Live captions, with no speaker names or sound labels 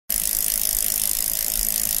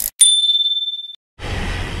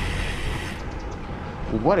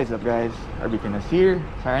What is up guys? RB Pinas here.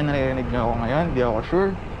 Sana naririnig nyo ako ngayon, di ako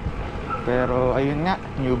sure. Pero ayun nga,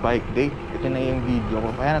 new bike day. Ito na yung video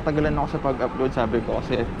ko. Kaya natagalan ako sa pag-upload. Sabi ko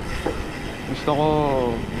kasi gusto ko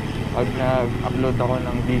pag nag-upload ako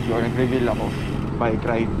ng video or nag-reveal ako, bike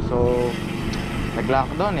ride. So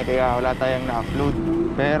nag-lockdown kaya wala tayong na-upload.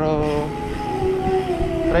 Pero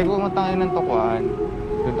try ko pumunta ngayon ng Tokuan.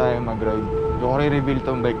 Doon tayo mag-ride. Doon ko re-reveal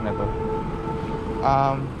tong bike na to.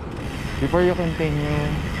 Before you continue,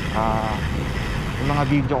 yung mga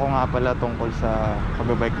video ko nga pala tungkol sa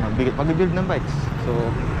pag-build ng bikes. So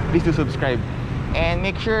please do subscribe and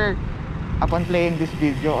make sure upon playing this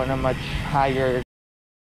video on a much higher,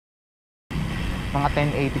 mga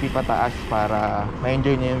 1080p pataas para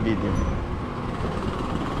ma-enjoy nyo yung video.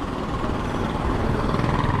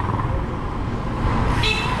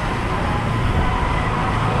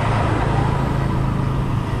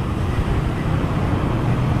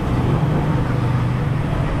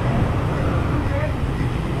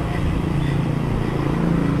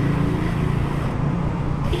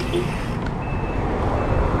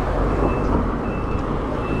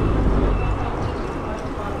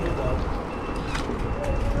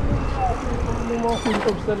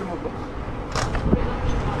 Mo ba?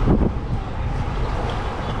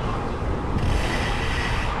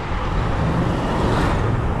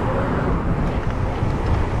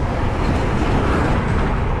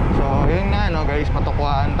 So yun nga no guys,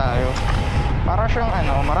 patukuhaan tayo. Para siyang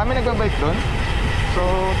marami nagbabike doon. So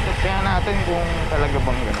tingnan natin kung talaga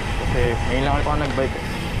bang ganun. Kasi ngayon lang ako nagbike eh.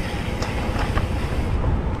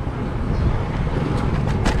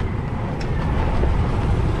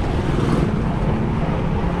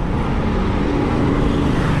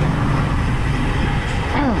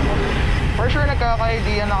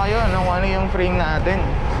 Nagkaka-idea na kayo kung ano yung frame natin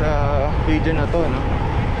sa video na to, no?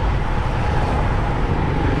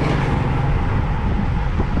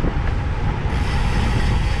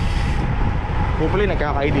 Hopefully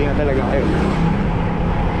nagkaka-idea na talaga kayo.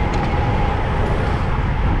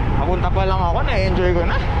 Papunta pa lang ako, na-enjoy ko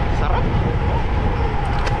na. Sarap.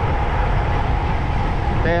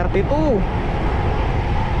 32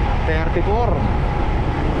 34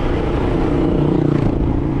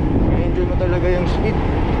 mo talaga yung speed.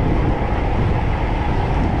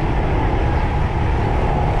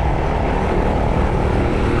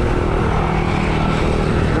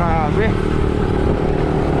 Grabe.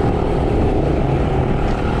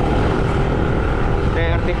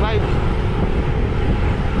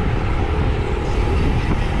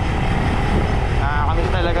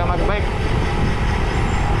 Nakakamiss talaga magbike.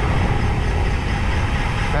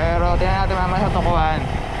 Pero tingnan natin mamaya sa Tokuan.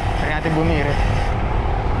 Tingnan natin bumirit.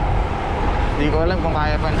 Hindi ko alam kung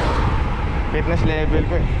kaya pa na fitness level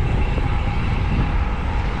ko eh.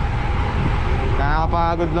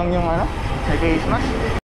 Nakakapagod lang yung may face mask.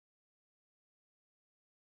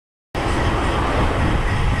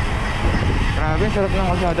 Grabe, sarap ng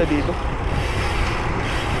kalsada dito.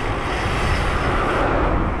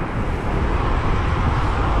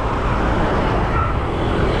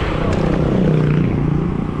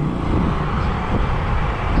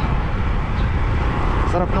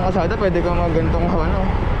 Sarap ng kalsada, pwede kang magantong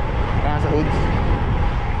nasa hoods.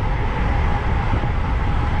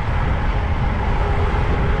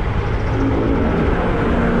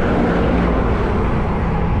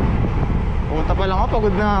 Pumunta pa lang ako,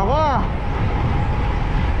 pagod na ako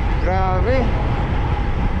Grabe.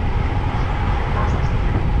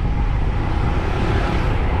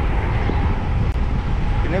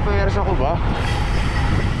 Pinipayersa ko ba?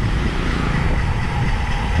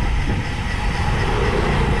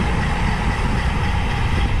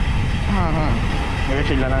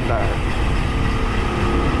 Nag-chill na tayo.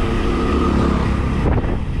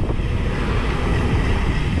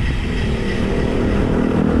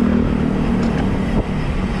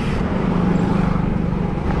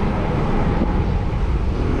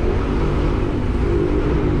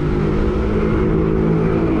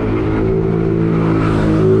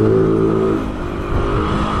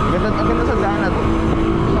 Ang ganda sa daan na to.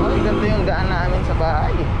 Saka ganito yung daan namin sa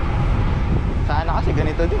bahay. Sana kasi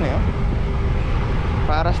ganito din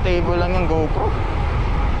para stable lang yung GoPro.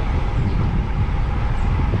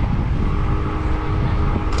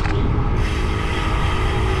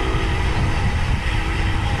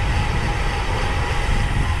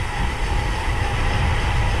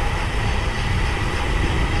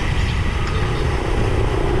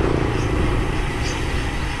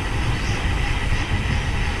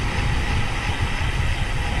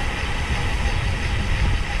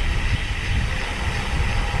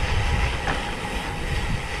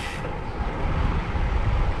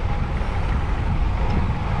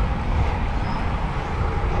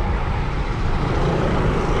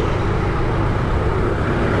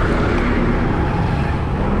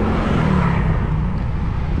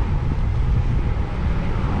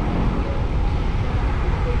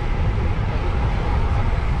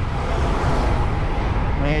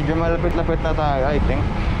 Medyo malapit-lapit na tayo, I think.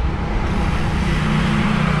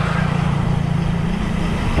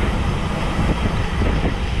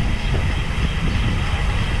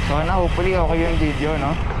 So na, hopefully okay yung video,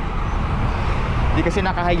 no? Hindi kasi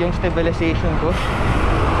naka-high yung stabilization ko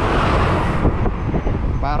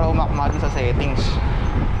para umakma doon sa settings.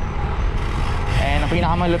 And ang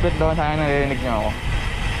pinakamalupit doon, sana naririnig nyo ako.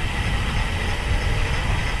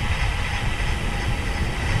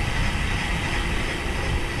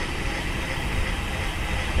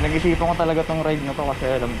 Nag-isipan ko talaga tong ride na to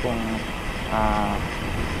kasi alam kong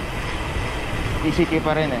ECK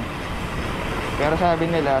pa rin eh. Pero sabi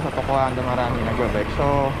nila sa Tokuanda marami nagbabike.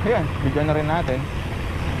 So yun, video na rin natin.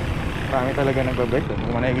 Marami talaga nagbabike doon.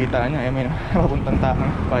 Kung makikita nyo, may mapuntang takang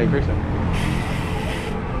bikers eh.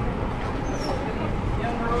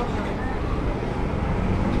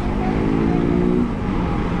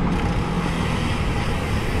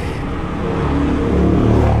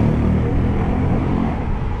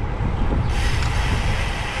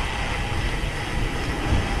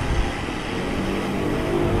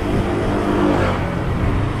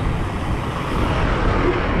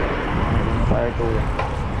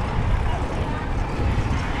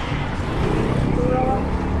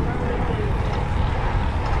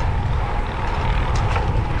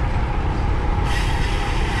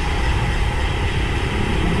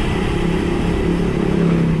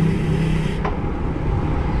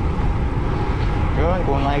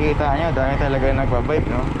 Kung makikita nyo, dami talaga nagbabike,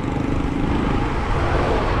 no?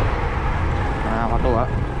 Nakakatuwa.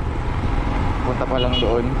 Punta pa lang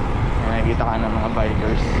doon, nakikita ka ng mga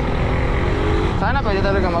bikers. Sana pwede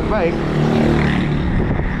talaga magbike.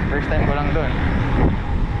 First time ko lang doon.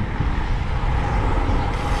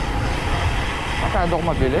 Masyado ko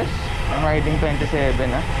mabilis. I'm riding 27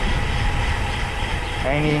 ha.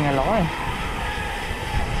 Kaya hinihingal ako eh.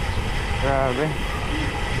 Grabe.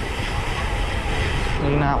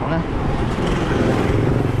 Hina ako na.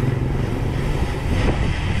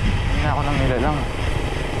 Hina ako ng nilalang.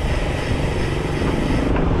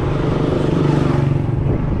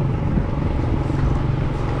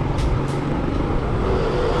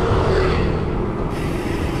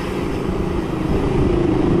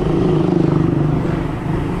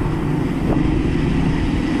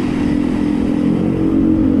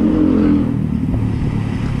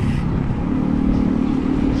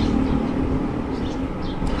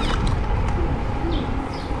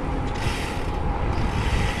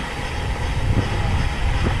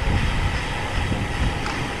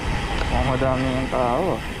 Madami yung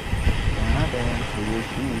tao. Tingnan natin. We'll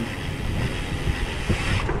see.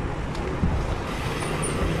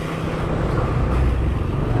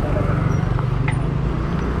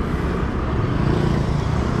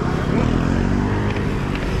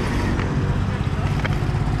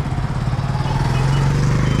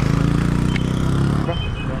 Dami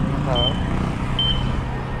yung tao.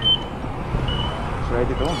 It's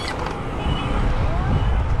ready to go.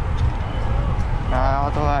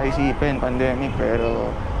 Nakakatawa isipin, pandemic,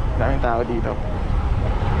 pero daming tao dito.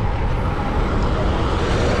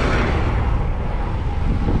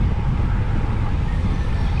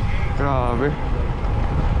 Grabe.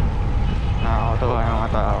 Nakakatawa yung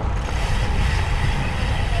mga tao.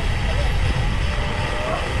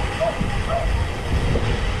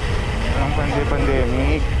 Anong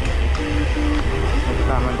pandemic?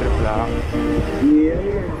 Magtamang trip lang.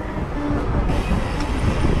 Yeah.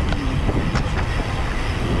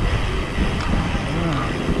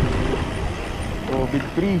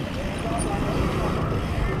 COVID-free.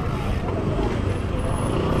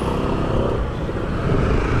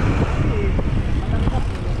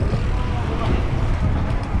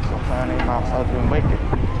 So sana i-max out yung bike eh.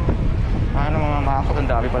 Paano mamamax out?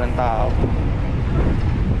 Ang dami palang tao.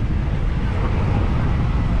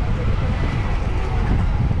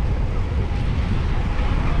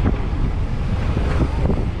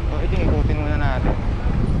 So ito ikutin muna natin.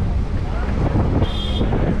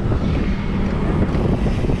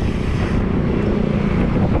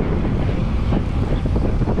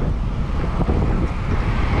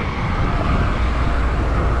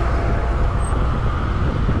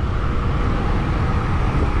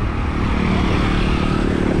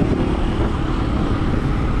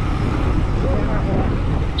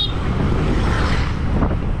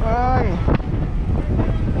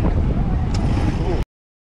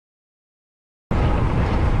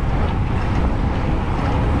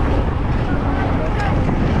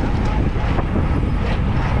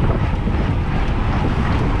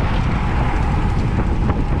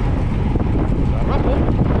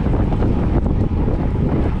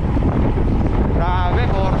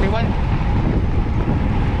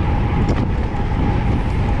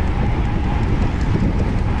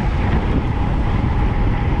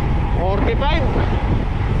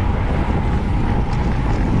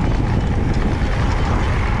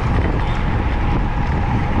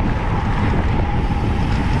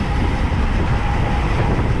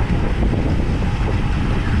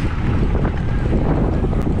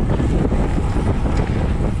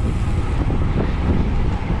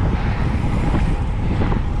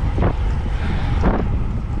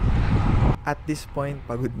 At this point,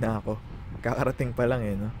 pagod na ako. Kakarating pa lang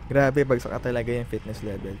no? Grabe, bagsak na talaga yung fitness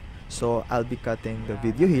level. So, I'll be cutting the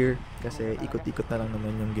video here kasi ikot-ikot na lang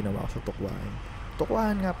naman yung ginawa ko sa Tukwahan.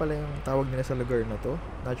 Tukwahan nga pala yung tawag nila sa lugar na to.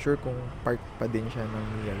 Not sure kung part pa din siya ng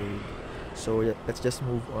Mia Raid. So, let's just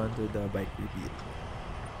move on to the bike repeat.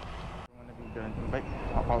 Bike,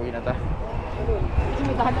 makapauwi na ta.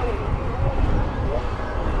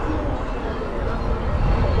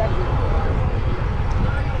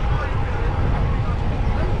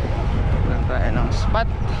 Tayo ng spot.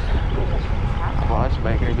 Tapos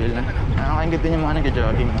bike reveal na. Nakakaingit din yung mga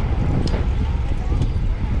nag-jogging.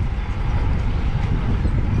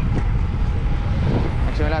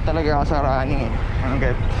 Nagsimula talaga ako sa running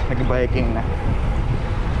hanggat nag-biking na.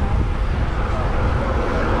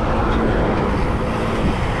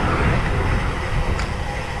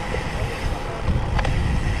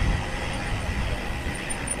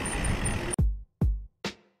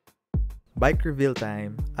 Bike reveal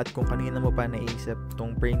time, at kung kanina mo pa naisip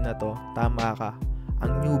tong frame na to, tama ka.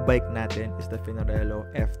 Ang new bike natin is the Finarello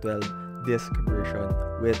F12 disc version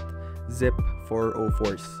with Zip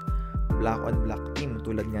 404s. Black on black team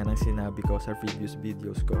tulad nga ng sinabi ko sa previous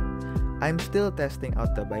videos ko. I'm still testing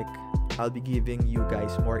out the bike. I'll be giving you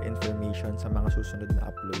guys more information sa mga susunod na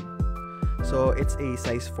upload. So it's a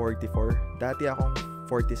size 44. Dati akong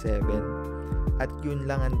 47. At yun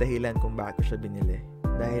lang ang dahilan kung bakit ko siya binili.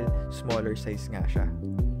 Dahil smaller size nga siya.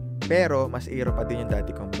 Pero mas aero pa din yung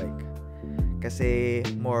dati kong bike. Kasi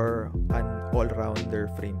more an all-rounder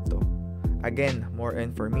frame to. Again, more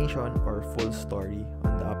information or full story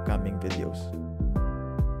on the upcoming videos.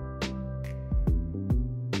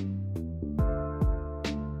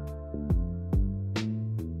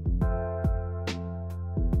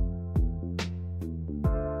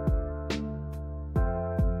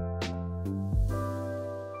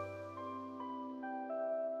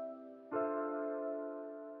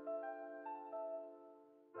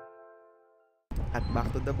 At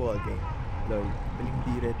back to the ball game. Lloyd, huling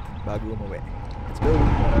birit bago umuwi. Let's go!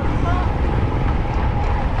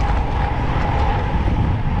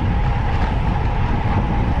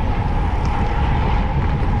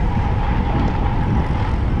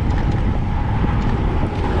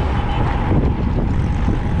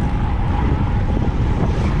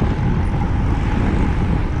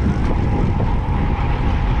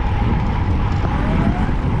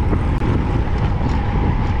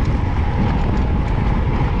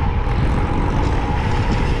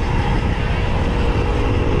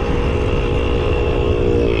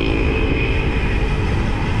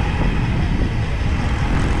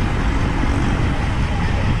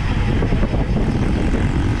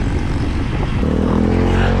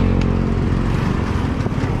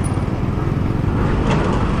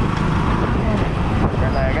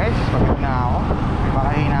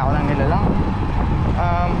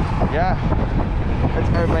 Yeah, that's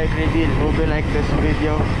our bike reveal. Hope you like this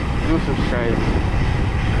video. Do subscribe.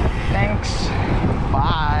 Thanks.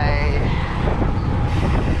 Bye.